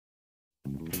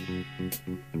About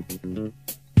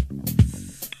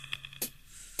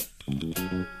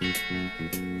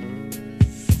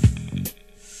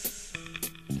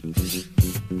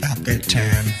that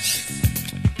time,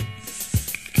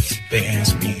 they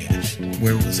asked me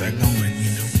where was I going,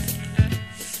 you know.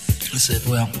 I said,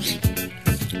 well,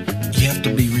 you have to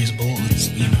be reasonable. It's,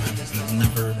 you know, I've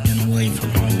never been away for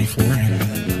long before,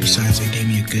 and besides, they gave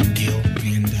me a good deal,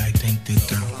 and I think that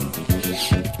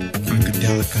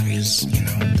Funkadelic is, you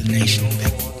know, the nation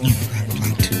that, you know, I would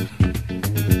like to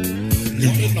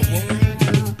live in.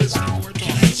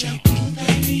 Pledge your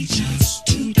allegiance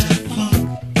to the funk,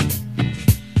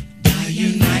 the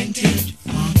united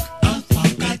funk of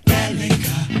Funkadelic,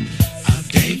 of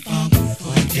day funk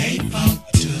for day funk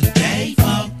to day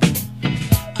funk,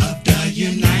 of the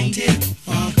united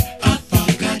funk of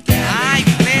Funkadelic. I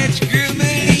pledge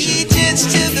Groovallegiance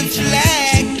to the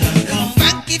flag of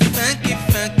funky, funky,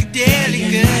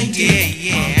 Funkadelic, yeah,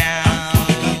 yeah.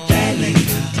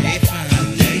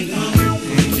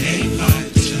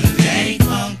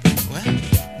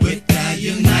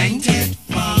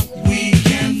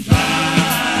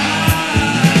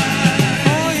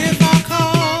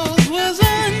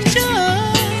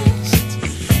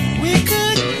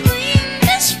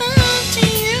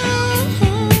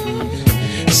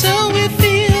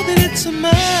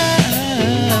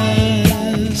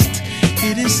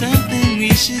 Something we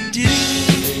should do,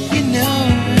 you know,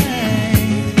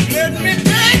 right? Let me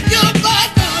take your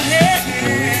back ahead,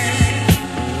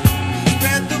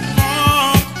 spread the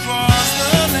funk across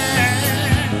the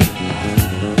land.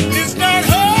 It's not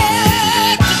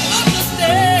hard to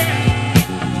understand,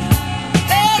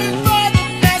 headed for the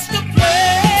master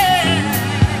plan.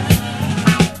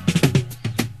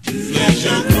 Pledge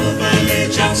your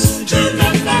Groovallegiance to the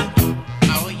funk.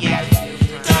 Oh yeah,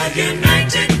 the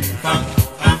united funk.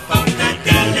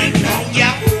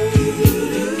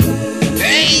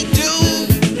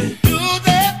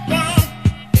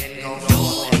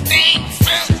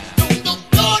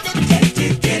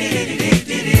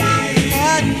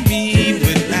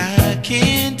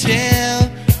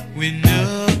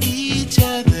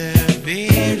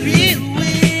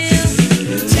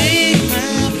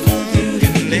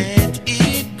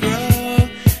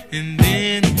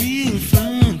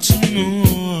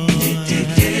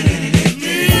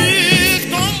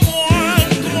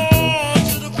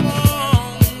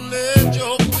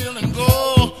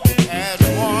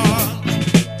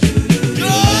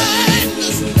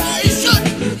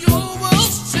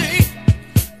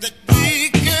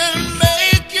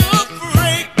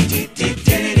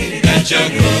 Your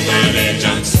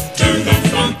Groovallegiance to the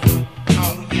funk.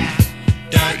 Oh yeah,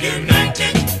 the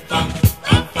united funk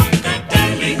of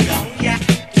Funkadelic. Oh yeah,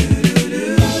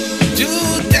 do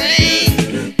thing,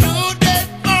 do that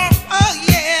funk. Oh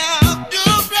yeah, do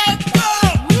that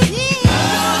funk.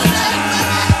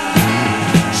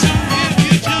 So if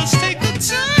you just take the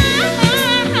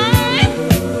time,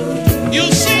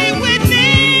 you'll see we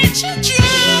need to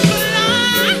drop a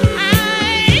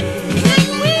line. When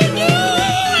we do.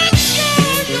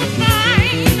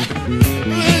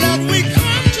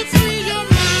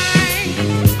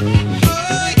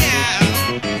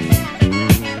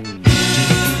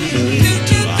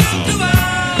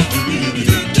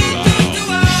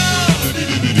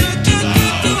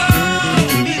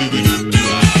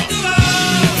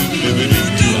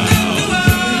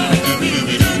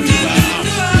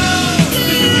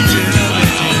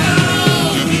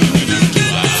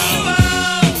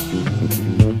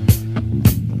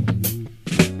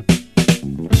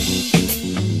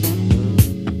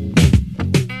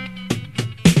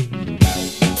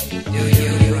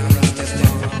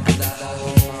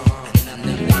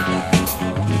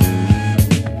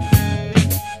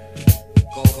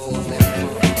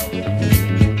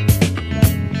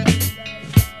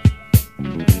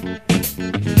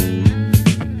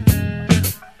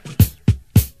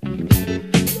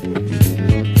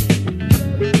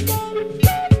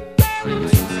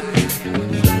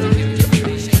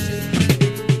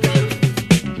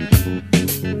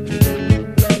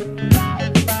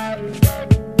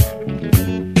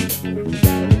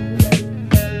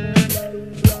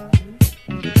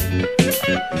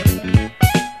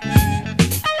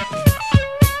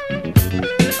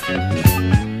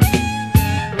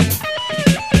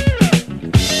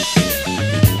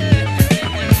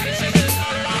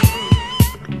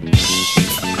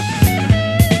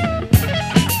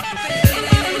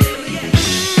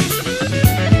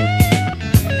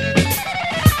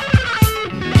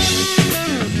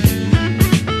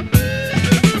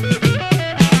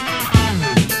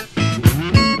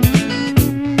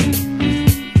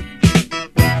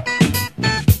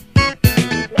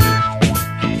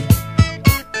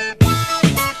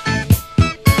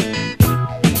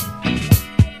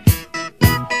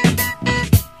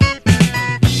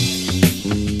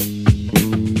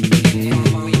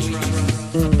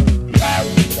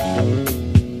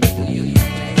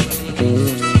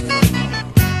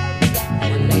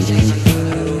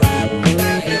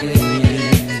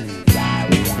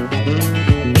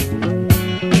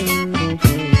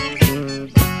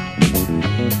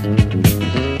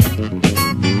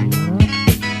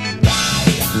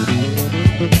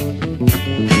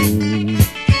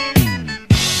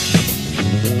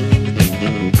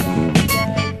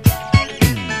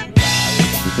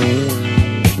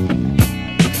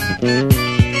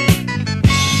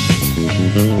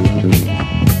 Funkadelic.